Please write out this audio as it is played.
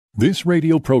This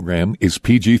radio program is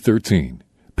PG-13.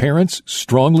 Parents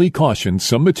strongly caution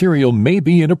some material may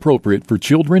be inappropriate for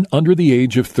children under the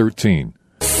age of 13.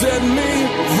 Set me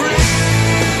free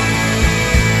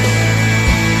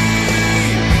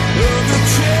of the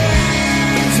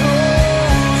chains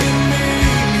holding me.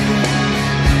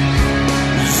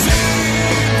 Is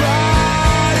anybody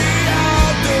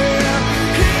out there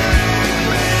hearing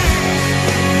me?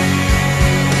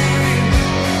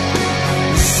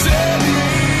 Set me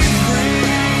free.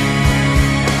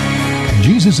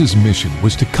 Jesus' mission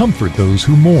was to comfort those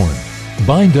who mourn,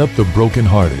 bind up the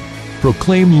brokenhearted,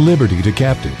 proclaim liberty to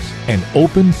captives, and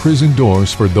open prison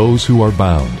doors for those who are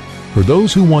bound. For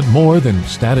those who want more than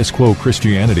status quo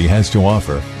Christianity has to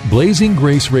offer, Blazing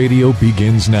Grace Radio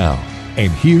begins now.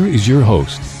 And here is your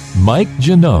host, Mike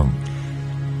Janung.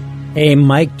 Hey,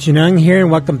 Mike Janung here, and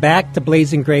welcome back to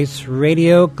Blazing Grace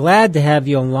Radio. Glad to have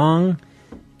you along.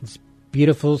 It's a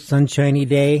beautiful, sunshiny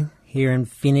day here in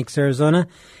Phoenix, Arizona.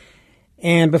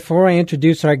 And before I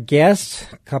introduce our guest,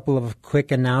 a couple of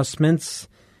quick announcements.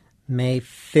 May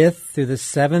 5th through the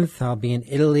 7th, I'll be in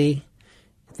Italy,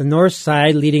 at the north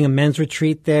side, leading a men's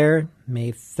retreat there.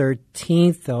 May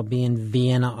 13th, I'll be in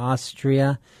Vienna,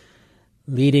 Austria,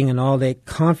 leading an all-day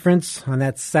conference on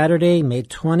that Saturday. May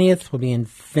 20th, we'll be in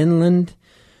Finland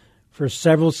for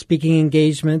several speaking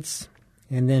engagements.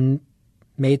 And then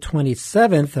May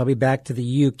 27th, I'll be back to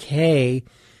the UK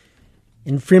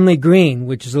in Frimley Green,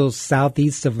 which is a little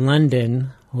southeast of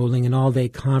London, holding an all-day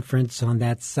conference on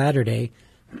that Saturday.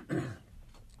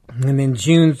 And then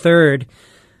June 3rd,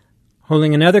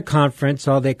 holding another conference,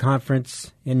 all-day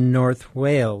conference in North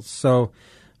Wales. So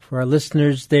for our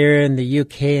listeners there in the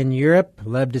UK and Europe,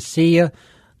 love to see you.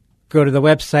 Go to the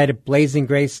website at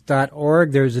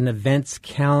blazinggrace.org. There's an events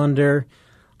calendar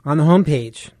on the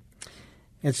homepage.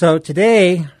 And so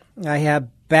today I have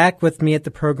back with me at the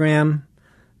program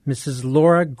Mrs.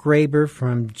 Laura Graber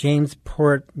from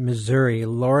Jamesport, Missouri.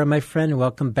 Laura, my friend,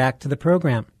 welcome back to the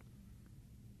program.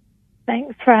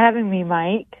 Thanks for having me,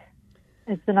 Mike.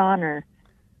 It's an honor.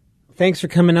 Thanks for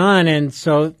coming on. And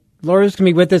so Laura's going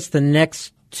to be with us the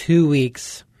next 2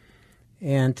 weeks.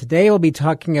 And today we'll be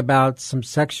talking about some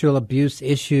sexual abuse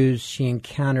issues she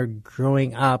encountered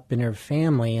growing up in her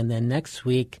family. And then next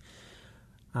week,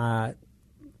 what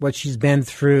she's been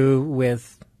through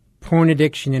with porn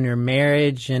addiction in her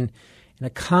marriage. And a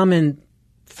common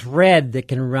thread that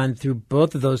can run through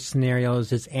both of those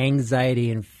scenarios is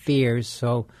anxiety and fear.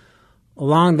 So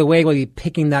along the way, we'll be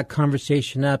picking that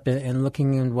conversation up and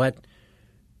looking at what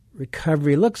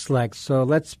recovery looks like. So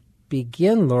let's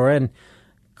begin, Laura, and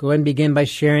go ahead and begin by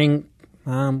sharing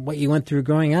what you went through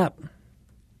growing up.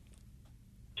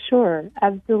 Sure,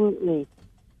 absolutely.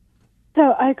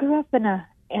 So I grew up in a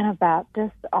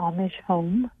Anabaptist Amish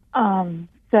home.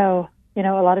 So, you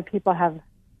know, a lot of people have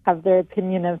their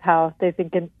opinion of how they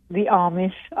think the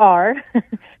Amish are,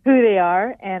 who they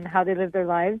are, and how they live their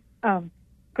lives.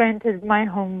 Granted, my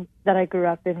home that I grew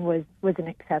up in was an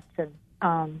exception.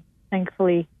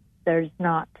 Thankfully, there's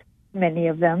not many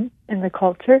of them in the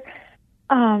culture.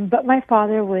 But my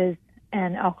father was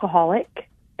an alcoholic,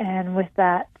 and with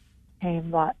that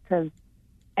came lots of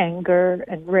anger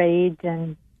and rage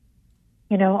and,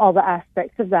 you know, all the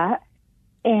aspects of that.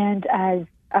 And as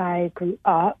I grew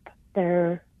up,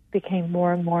 there became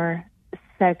more and more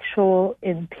sexual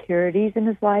impurities in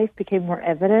his life, became more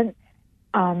evident.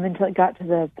 Until it got to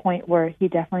the point where he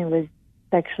definitely was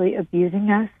sexually abusing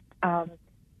us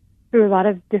through a lot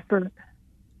of different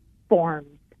forms.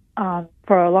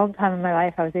 For a long time in my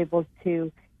life, I was able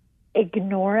to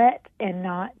ignore it and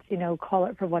not, you know, call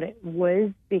it for what it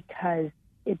was because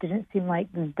it didn't seem like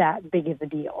that big of a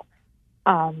deal,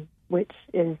 which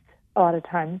is a lot of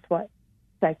times what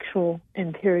sexual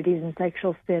impurities and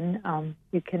sexual sin,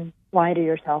 you can lie to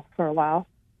yourself for a while,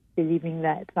 believing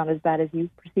that it's not as bad as you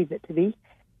perceive it to be.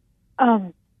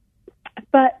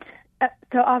 But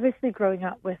so obviously growing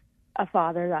up with a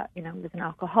father that, you know, was an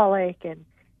alcoholic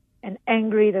and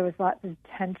angry, there was lots of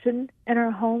tension in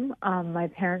our home. My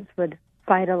parents would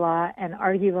fight a lot and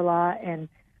argue a lot, and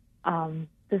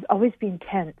there's always being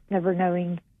tense, never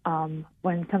knowing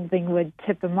when something would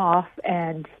tip him off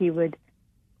and he would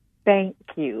spank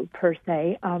you, per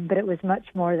se, but it was much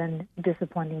more than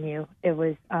disciplining you. It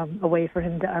was a way for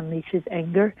him to unleash his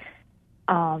anger,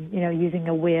 you know, using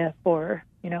a whip or,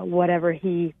 you know, whatever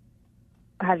he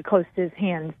had close to his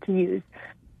hands to use.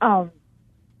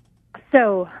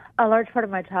 So a large part of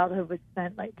my childhood was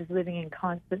spent like just living in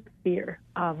constant fear.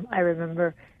 I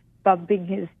remember bumping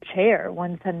his chair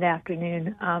one Sunday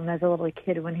afternoon as a little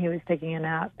kid when he was taking a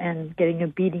nap and getting a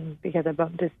beating because I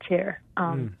bumped his chair.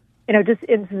 You know, just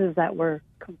instances that were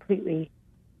completely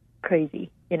crazy,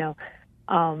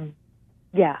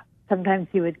 sometimes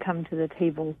he would come to the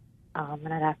table,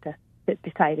 and I'd have to sit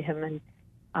beside him, and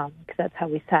because that's how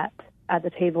we sat at the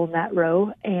table in that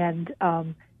row, and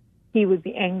he would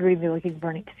be angry, be looking for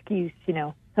an excuse,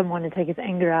 someone to take his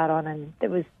anger out on, and it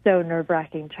was so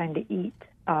nerve-wracking trying to eat,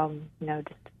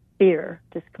 just fear,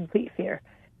 just complete fear.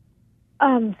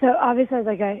 So obviously as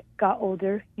I got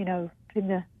older, between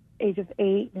the age of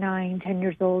 8, 9, 10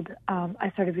 years old,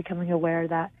 I started becoming aware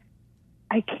that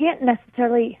I can't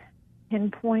necessarily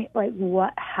pinpoint like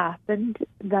what happened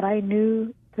that I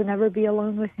knew to never be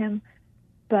alone with him,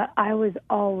 but I was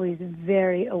always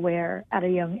very aware at a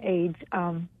young age,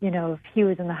 if he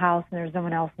was in the house and there's no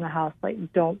one else in the house,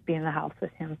 like don't be in the house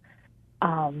with him.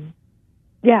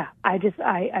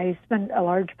 I spent a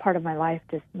large part of my life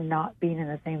just not being in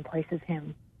the same place as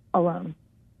him alone.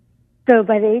 So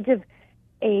by the age of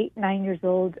 8, 9 years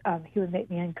old, he would make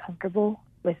me uncomfortable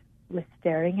with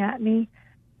staring at me.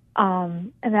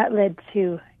 And that led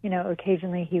to,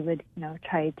 occasionally he would,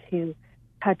 try to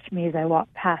touch me as I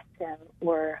walked past him,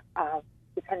 or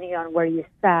depending on where you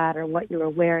sat or what you were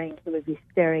wearing, he would be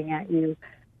staring at you.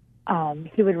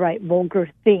 He would write vulgar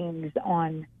things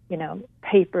on,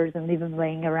 papers and leave them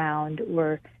laying around,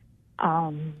 or,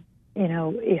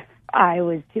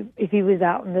 if he was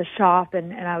out in the shop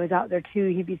and I was out there too,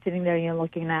 he'd be sitting there,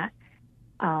 looking at,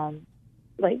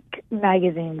 like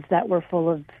magazines that were full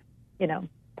of,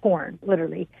 porn,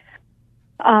 literally.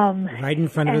 Right in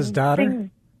front of his daughter?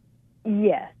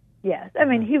 Yes. I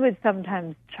mean, he would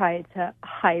sometimes try to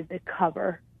hide the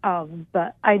cover,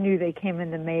 but I knew they came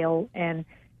in the mail, and,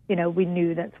 we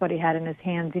knew that's what he had in his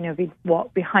hands. If you'd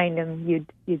walk behind him,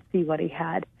 you'd see what he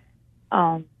had.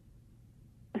 So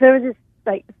it was just,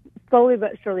 like, slowly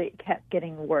but surely it kept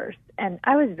getting worse. And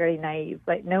I was very naive.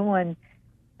 Like,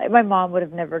 my mom would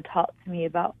have never taught to me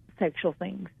about sexual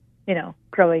things,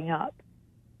 growing up.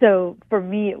 So for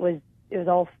me, it was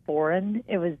all foreign.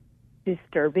 It was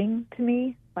disturbing to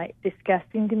me, like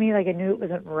disgusting to me. Like I knew it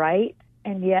wasn't right,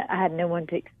 and yet I had no one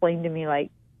to explain to me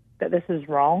like that this was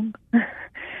wrong.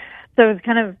 So it was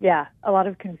kind of, a lot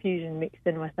of confusion mixed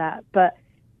in with that. But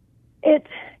it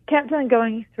kept on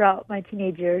going throughout my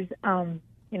teenage years.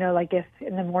 Like if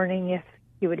in the morning, if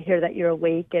he would hear that you're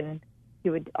awake, and he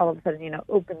would all of a sudden,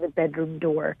 open the bedroom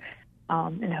door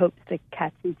in hopes to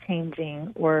catch you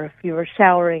changing, or if you were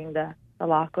showering, the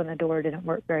lock on the door didn't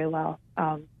work very well,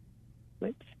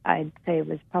 which I'd say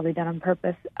was probably done on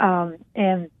purpose.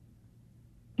 And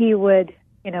he would,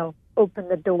 open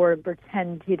the door and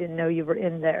pretend he didn't know you were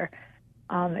in there.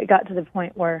 It got to the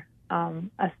point where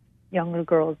us younger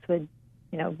girls would,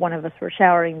 one of us were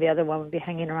showering, the other one would be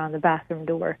hanging around the bathroom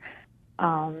door,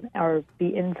 or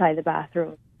be inside the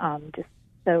bathroom, just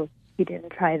so he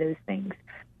didn't try those things.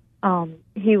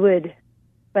 He would,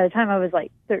 by the time I was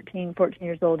like 13, 14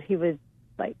 years old, he was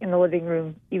like in the living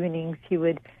room evenings, he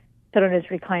would sit on his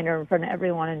recliner in front of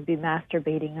everyone and be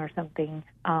masturbating or something.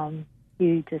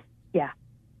 He just,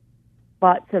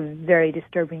 lots of very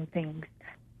disturbing things.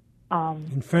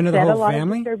 In front of the whole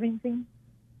family? Disturbing things.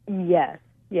 Yes.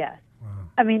 Wow.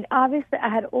 I mean, obviously, I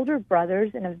had older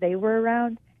brothers, and if they were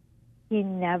around, he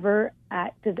never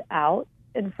acted out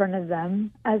in front of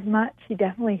them as much. He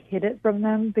definitely hid it from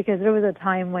them, because there was a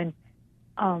time when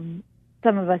some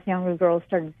of us younger girls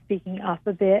started speaking up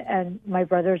a bit, and my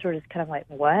brothers were just kind of like,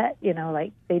 what?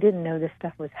 Like they didn't know this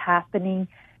stuff was happening.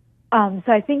 So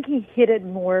I think he hid it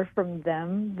more from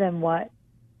them than what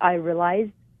I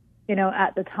realized,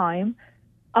 at the time.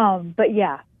 But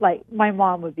like my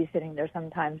mom would be sitting there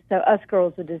sometimes. So us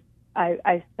girls would just,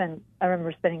 I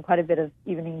remember spending quite a bit of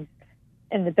evenings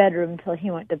in the bedroom until he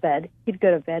went to bed. He'd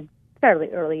go to bed fairly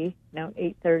early,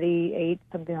 8:30, 8,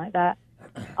 something like that.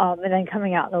 And then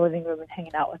coming out in the living room and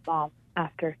hanging out with Mom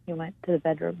after he went to the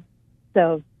bedroom.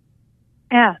 So,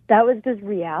 that was just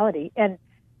reality. And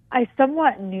I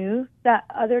somewhat knew that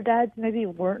other dads maybe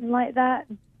weren't like that,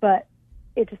 but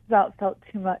it just about felt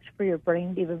too much for your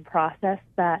brain to even process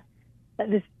that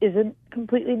this isn't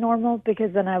completely normal,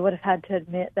 because then I would have had to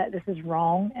admit that this is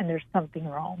wrong and there's something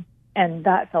wrong. And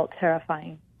that felt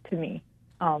terrifying to me.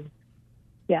 I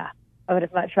would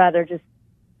have much rather just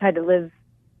tried to live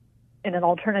in an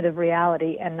alternative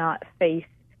reality and not face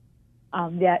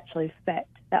the actual effect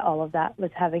that all of that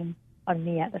was having on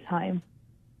me at the time.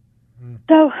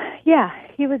 So,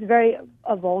 he was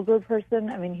a vulgar person.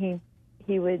 I mean,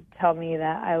 he would tell me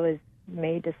that I was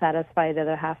made to satisfy the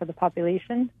other half of the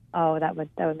population. Oh, that would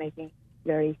make me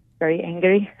very, very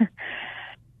angry,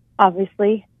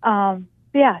 obviously.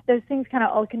 Those things kind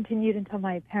of all continued until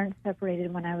my parents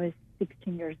separated when I was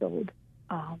 16 years old.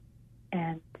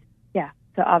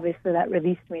 So obviously that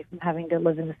released me from having to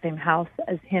live in the same house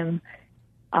as him.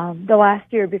 The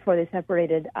last year before they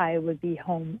separated, I would be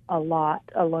home a lot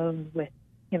alone with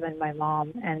him and my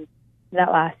mom. And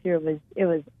that last year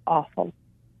was awful.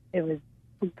 It was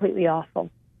completely awful.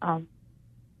 I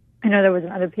know there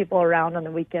wasn't other people around on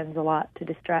the weekends a lot to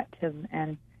distract him.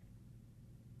 And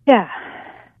yeah,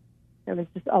 there was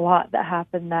just a lot that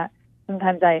happened that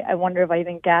sometimes I wonder if I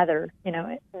even gather,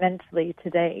 mentally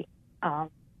today,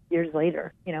 years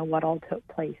later, what all took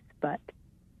place. But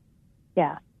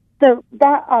yeah. So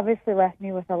that obviously left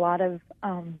me with a lot of,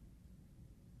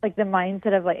 the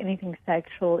mindset of, anything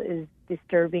sexual is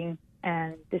disturbing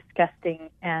and disgusting,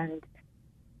 and,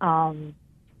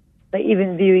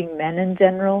 even viewing men in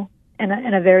general in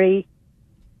a very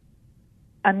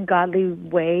ungodly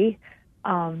way,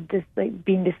 just,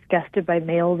 being disgusted by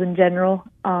males in general,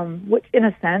 which, in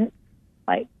a sense,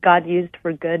 God used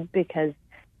for good, because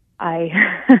I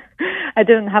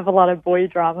didn't have a lot of boy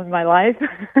drama in my life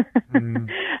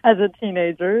as a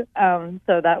teenager.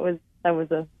 So that was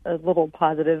a little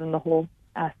positive in the whole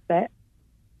aspect.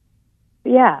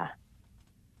 Yeah.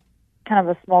 Kind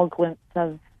of a small glimpse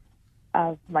of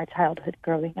my childhood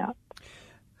growing up.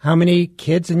 How many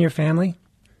kids in your family?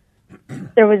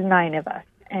 There was 9 of us,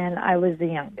 and I was the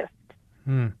youngest.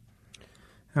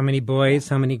 How many boys?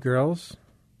 How many girls?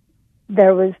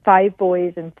 There was 5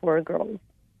 boys and 4 girls.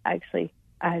 Actually,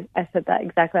 I said that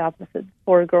exactly opposite.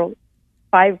 5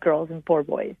 girls and 4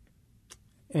 boys.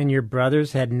 And your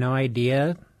brothers had no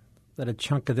idea that a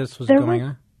chunk of this was going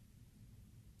on?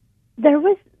 There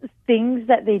was things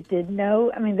that they did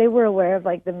know. I mean, they were aware of,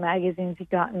 the magazines he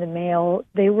got in the mail.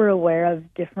 They were aware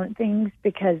of different things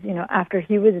because, after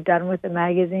he was done with the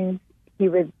magazines, he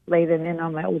would lay them in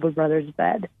on my older brother's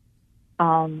bed,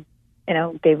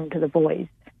 gave them to the boys.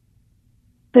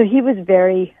 So he was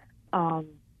very...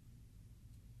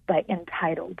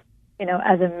 entitled.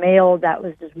 As a male, that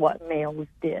was just what males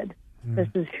did. This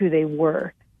is who they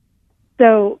were.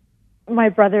 So my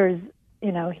brothers,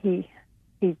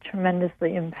 he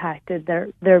tremendously impacted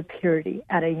their purity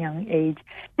at a young age.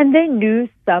 And they knew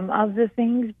some of the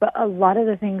things, but a lot of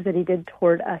the things that he did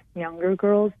toward us younger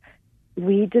girls,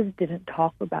 we just didn't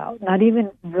talk about. Not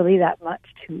even really that much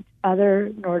to each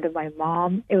other, nor to my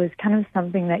mom. It was kind of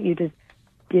something that you just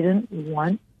didn't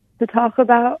want to talk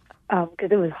about,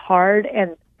 because it was hard,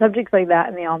 and subjects like that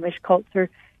in the Amish culture,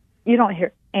 you don't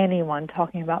hear anyone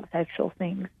talking about sexual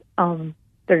things.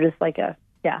 They're just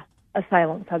a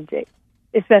silent subject,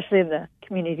 especially in the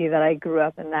community that I grew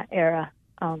up in that era.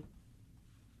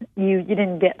 You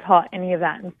didn't get taught any of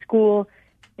that in school.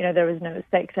 There was no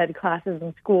sex ed classes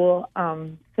in school,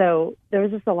 so there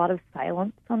was just a lot of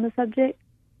silence on the subject.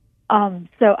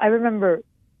 So I remember,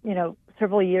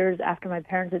 several years after my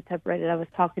parents had separated, I was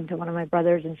talking to one of my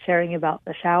brothers and sharing about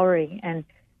the showering, and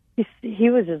he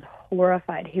was just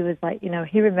horrified. He was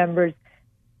he remembers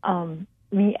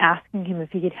me asking him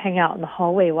if he could hang out in the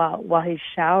hallway while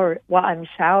I'm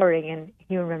showering, and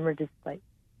he remembered just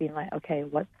being okay,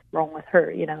 what's wrong with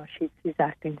her? She's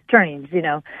acting strange,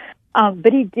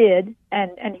 But he did,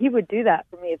 and he would do that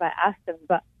for me if I asked him.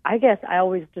 But I guess I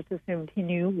always just assumed he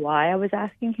knew why I was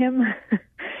asking him.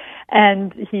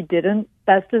 And he didn't.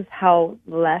 That's just how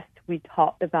less we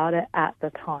talked about it at the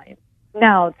time.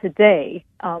 Now, today,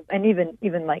 and even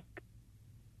by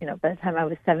the time I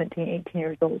was 17, 18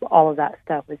 years old, all of that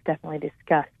stuff was definitely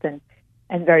discussed and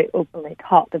very openly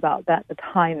talked about. But at the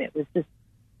time, it was just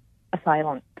a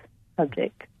silent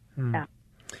subject. Yeah.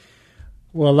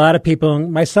 Well, a lot of people,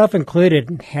 myself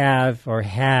included, have or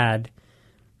had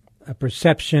a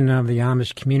perception of the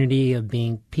Amish community of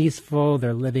being peaceful.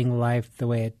 They're living life the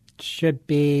way it should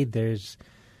be. There's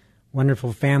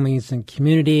wonderful families and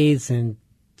communities. And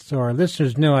so our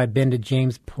listeners know I've been to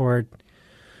Jamesport,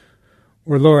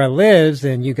 where Laura lives,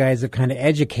 and you guys have kind of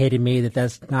educated me that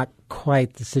that's not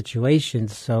quite the situation.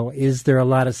 So is there a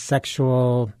lot of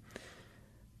sexual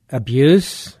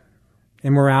abuse,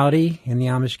 immorality in the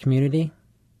Amish community?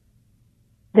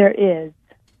 There is.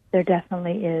 There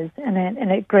definitely is. And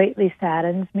it greatly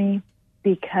saddens me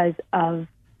because of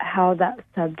how that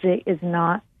subject is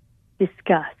not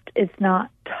discussed. It's not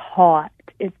taught.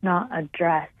 It's not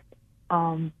addressed.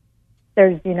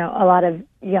 There's, a lot of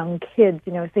young kids,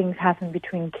 things happen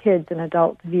between kids, and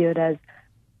adults view it as,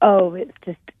 oh, it's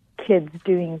just kids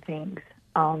doing things.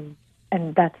 And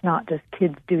that's not just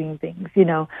kids doing things,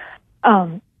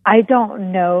 I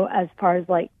don't know as far as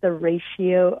the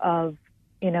ratio of,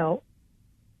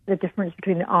 the difference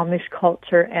between the Amish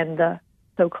culture and the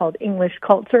so-called English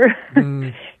culture,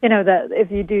 that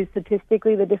if you do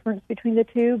statistically the difference between the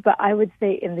two, but I would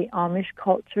say in the Amish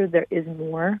culture there is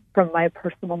more, from my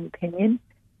personal opinion,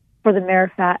 for the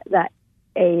mere fact that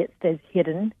it stays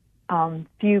hidden.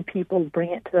 Few people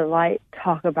bring it to the light,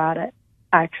 talk about it,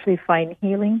 actually find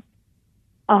healing.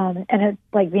 And it's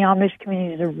like the Amish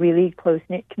community is a really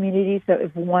close-knit community, so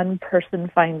if one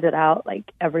person finds it out, like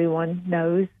everyone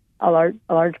knows a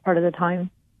large part of the time.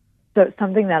 So it's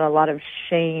something that a lot of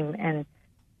shame and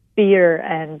fear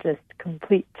and just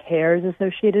complete care is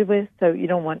associated with, so you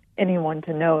don't want anyone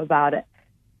to know about it.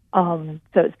 So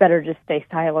it's better just stay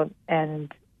silent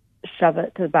and shove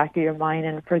it to the back of your mind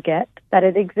and forget that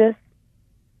it exists.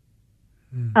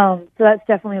 So that's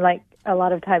definitely like a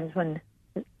lot of times when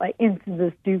like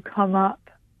instances do come up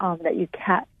that you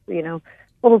catch,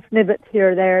 little snippets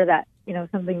here or there that,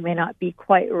 something may not be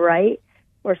quite right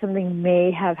or something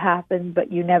may have happened,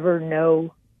 but you never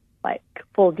know like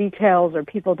full details, or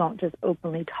people don't just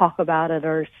openly talk about it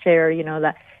or share,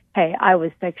 that, hey, I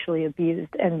was sexually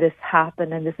abused and this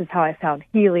happened and this is how I found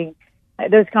healing.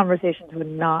 Those conversations would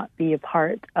not be a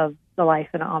part of the life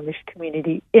in an Amish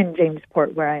community in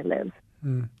Jamesport where I live.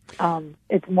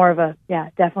 It's more of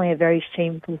definitely a very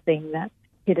shameful thing that's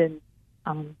hidden,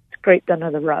 scraped under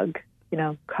the rug,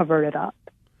 covered it up.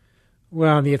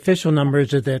 Well, the official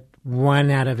numbers are that 1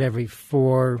 out of every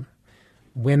 4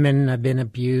 women have been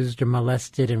abused or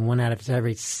molested, and 1 out of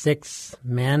every 6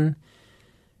 men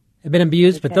have been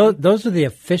abused. Okay. But those are the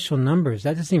official numbers.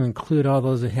 That doesn't even include all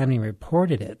those that haven't even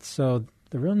reported it. So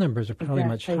the real numbers are probably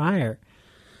much higher.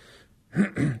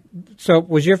 So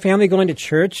was your family going to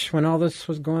church when all this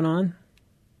was going on?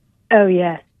 Oh,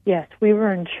 yes. Yes, we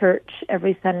were in church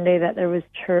every Sunday that there was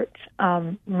church.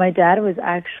 My dad was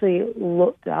actually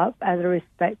looked up as a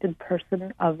respected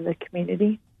person of the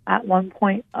community at one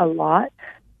point a lot.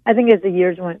 I think as the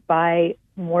years went by,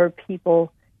 more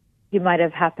people, he might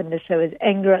have happened to show his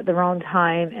anger at the wrong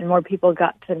time, and more people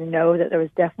got to know that there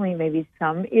was definitely maybe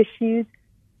some issues,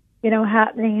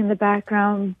 happening in the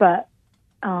background. But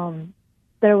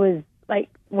there was, like,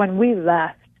 when we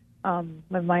left,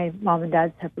 when my mom and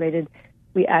dad separated,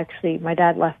 my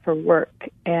dad left for work,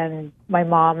 and my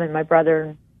mom and my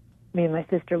brother, me and my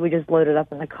sister, we just loaded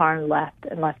up in the car and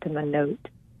left him a note.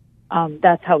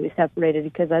 That's how we separated,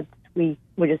 because we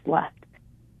just left.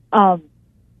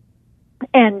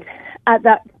 And at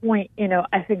that point,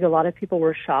 I think a lot of people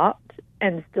were shocked,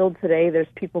 and still today there's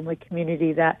people in the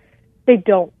community that they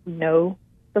don't know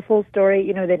the full story.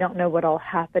 They don't know what all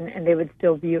happened, and they would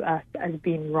still view us as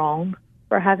being wrong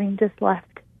for having just left.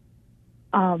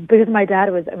 Because my dad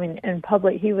was, in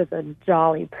public, he was a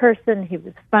jolly person. He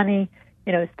was funny.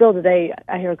 Still today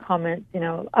I hear comments,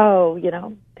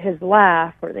 his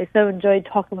laugh, or they so enjoyed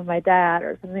talking with my dad,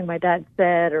 or something my dad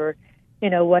said, or,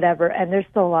 whatever. And there's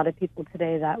still a lot of people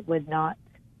today that would not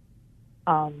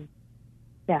know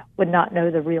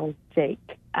the real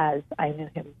Jake as I knew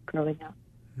him growing up.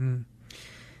 Mm.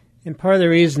 And part of the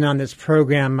reason on this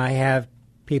program I have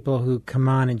people who come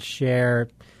on and share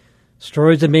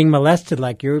stories of being molested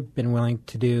like you've been willing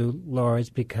to do, Laura, is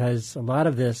because a lot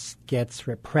of this gets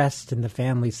repressed in the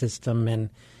family system, and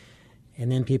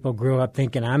then people grow up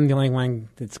thinking, I'm the only one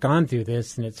that's gone through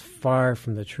this, and it's far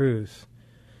from the truth.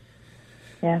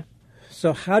 Yeah.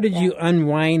 So how did you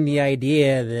unwind the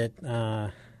idea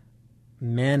that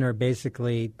men are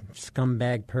basically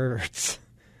scumbag perverts?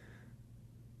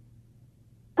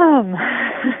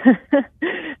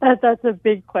 That's a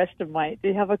big question, Mike. Do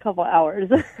you have a couple hours?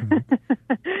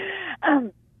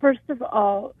 First of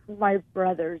all, my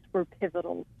brothers were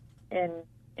pivotal in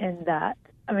that.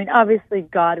 Obviously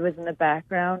God was in the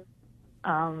background,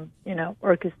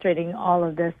 orchestrating all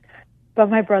of this, but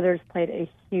my brothers played a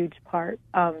huge part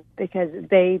because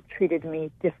they treated me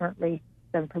differently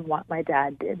than from what my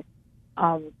dad did.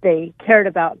 They cared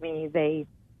about me. They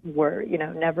were,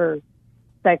 never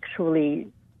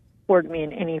sexually toward me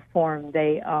in any form.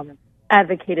 They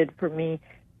advocated for me,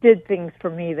 did things for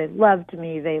me. They loved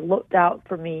me. They looked out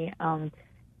for me.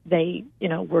 They,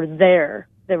 were there.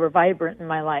 They were vibrant in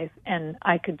my life, and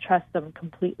I could trust them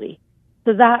completely.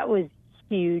 So that was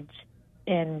huge.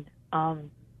 And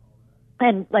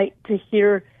like to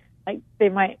hear, like they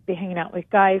might be hanging out with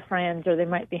guy friends, or they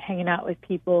might be hanging out with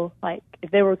people. Like if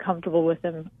they were comfortable with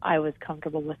them, I was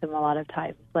comfortable with them a lot of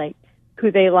times. Like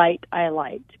who they liked, I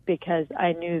liked, because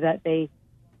I knew that they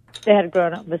had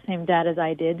grown up with the same dad as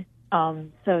I did.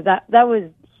 So that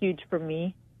was huge for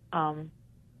me.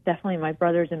 Definitely my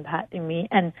brothers impacting me.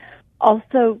 And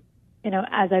also,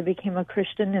 as I became a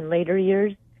Christian in later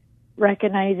years,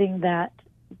 recognizing that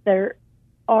there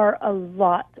are a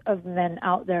lot of men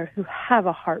out there who have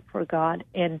a heart for God.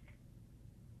 And,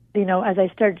 as I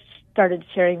started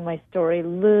sharing my story,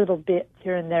 little bits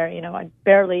here and there, I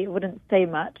wouldn't say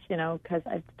much, because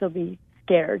I'd still be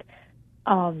scared.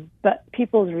 But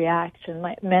people's reaction,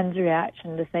 like men's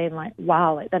reaction to saying like,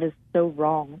 wow, like that is so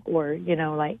wrong, or,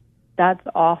 like that's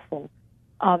awful.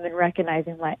 And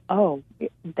recognizing like, oh,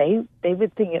 they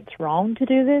would think it's wrong to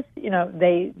do this.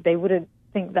 They wouldn't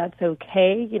think that's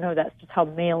okay. That's just how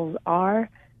males are.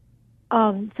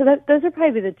 So those are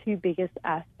probably the two biggest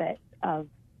aspects of,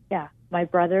 my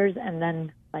brothers, and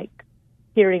then like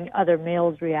hearing other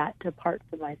males react to parts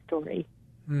of my story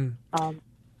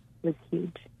was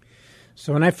huge.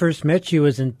 So when I first met you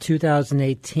was in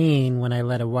 2018 when I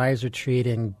led a WISE retreat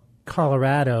in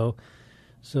Colorado.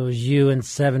 So it was you and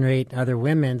 7 or 8 other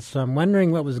women. So I'm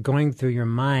wondering what was going through your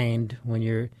mind when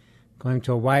you're going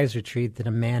to a WISE retreat that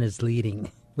a man is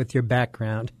leading with your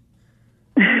background.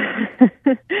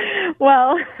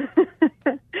 Well,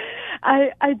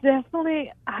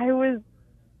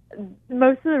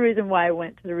 most of the reason why I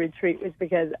went to the retreat was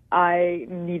because I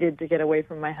needed to get away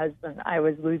from my husband. I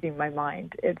was losing my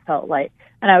mind, it felt like,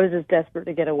 and I was just desperate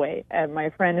to get away. And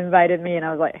my friend invited me, and I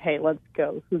was like, hey, let's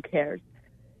go. Who cares?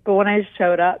 But when I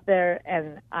showed up there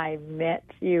and I met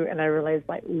you, and I realized,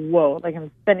 like, whoa, like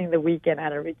I'm spending the weekend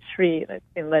at a retreat that's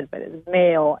being led by this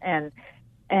male, and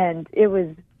it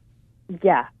was,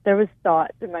 there was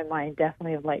thoughts in my mind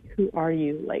definitely of like, who are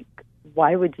you? Like,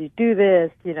 why would you do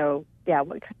this?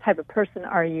 What type of person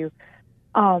are you?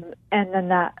 And then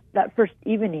that first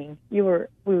evening, we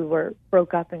were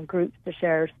broke up in groups to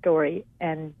share our story,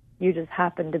 and you just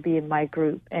happened to be in my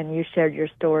group, and you shared your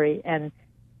story, and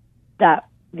that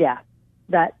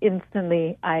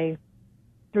instantly,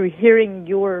 through hearing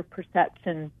your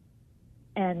perception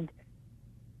and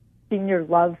seeing your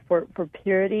love for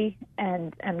purity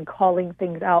and calling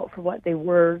things out for what they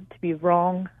were to be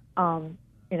wrong,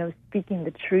 speaking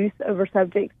the truth over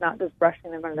subjects, not just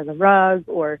brushing them under the rug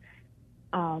or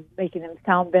making them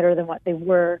sound better than what they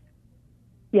were.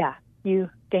 Yeah, you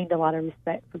gained a lot of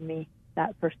respect from me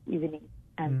that first evening,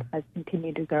 and has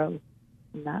continued to grow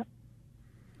in that.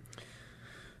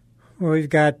 Well, we've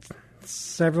got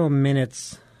several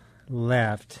minutes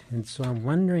left, and so I'm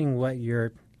wondering what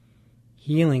your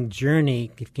healing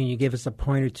journey, can you give us a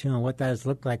point or two on what that has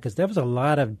looked like? Because there was a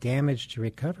lot of damage to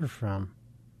recover from.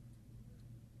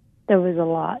 There was a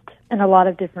lot, in a lot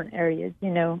of different areas,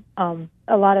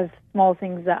 a lot of small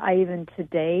things that I even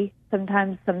today,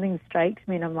 sometimes something strikes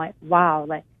me and I'm like, wow,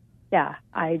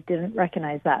 I didn't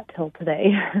recognize that till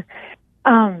today.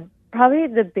 Probably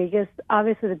the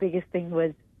biggest thing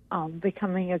was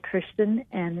becoming a Christian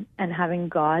and having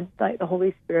God, like the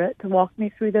Holy Spirit, to walk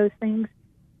me through those things.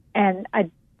 And I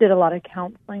did a lot of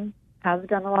counseling, have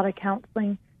done a lot of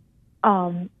counseling,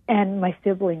 and my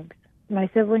siblings. My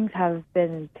siblings have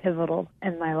been pivotal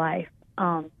in my life.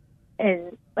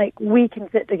 And like we can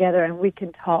sit together and we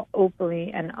can talk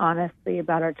openly and honestly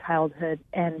about our childhood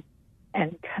and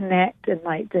connect and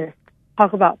like just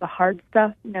talk about the hard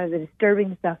stuff, the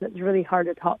disturbing stuff that's really hard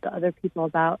to talk to other people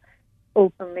about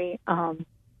openly.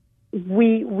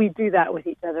 We do that with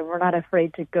each other. We're not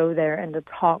afraid to go there and to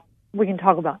talk. We can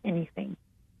talk about anything.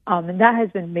 And that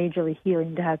has been majorly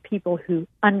healing, to have people who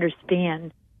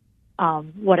understand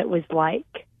what it was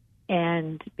like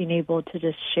and being able to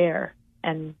just share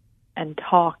and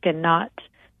talk, and not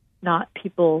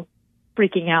people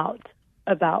freaking out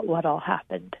about what all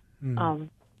happened.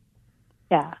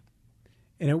 Yeah.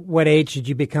 And at what age did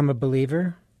you become a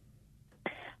believer?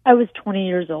 I was 20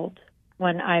 years old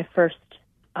when I first,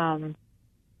 I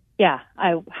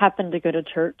happened to go to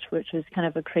church, which was kind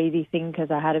of a crazy thing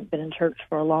because I hadn't been in church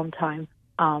for a long time.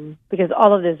 Because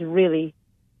all of this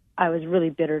I was really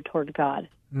bitter toward God.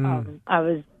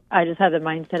 I just had the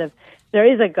mindset of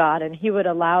there is a God, and He would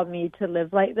allow me to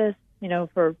live like this,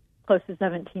 for close to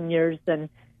 17 years, then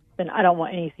I don't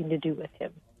want anything to do with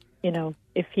Him.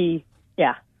 If He,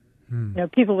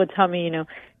 people would tell me,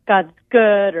 God's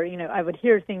good, or, I would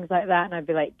hear things like that, and I'd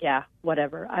be like, yeah,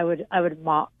 whatever. I would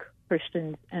mock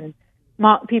Christians and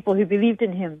mock people who believed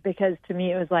in Him, because to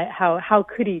me it was like, how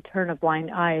could He turn a blind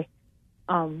eye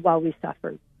while we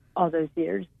suffered all those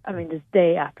years? I mean, just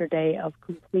day after day of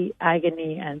complete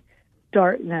agony and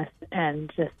darkness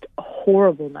and just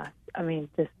horribleness. I mean,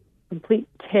 just complete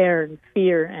terror and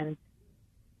fear, and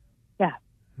it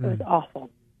was awful.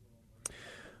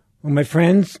 Well, my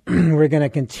friends, we're going to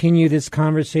continue this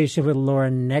conversation with Laura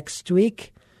next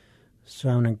week. So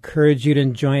I want to encourage you to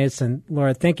join us. And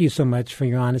Laura, thank you so much for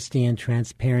your honesty and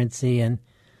transparency. And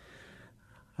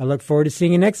I look forward to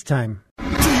seeing you next time. Do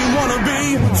you want to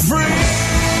be free?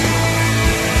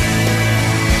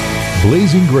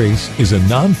 Blazing Grace is a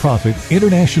nonprofit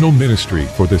international ministry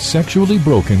for the sexually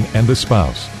broken and the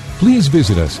spouse. Please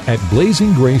visit us at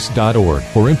blazinggrace.org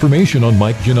for information on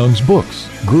Mike Genung's books,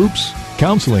 groups,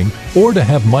 counseling, or to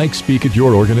have Mike speak at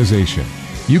your organization.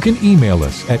 You can email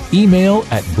us at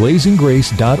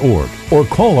email@blazinggrace.org or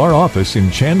call our office in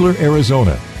Chandler,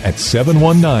 Arizona at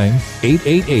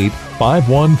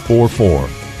 719-888-5144.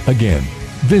 Again,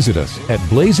 visit us at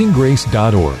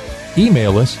blazinggrace.org.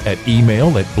 Email us at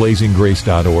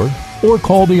email@blazinggrace.org or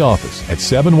call the office at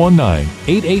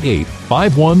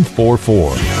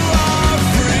 719-888-5144.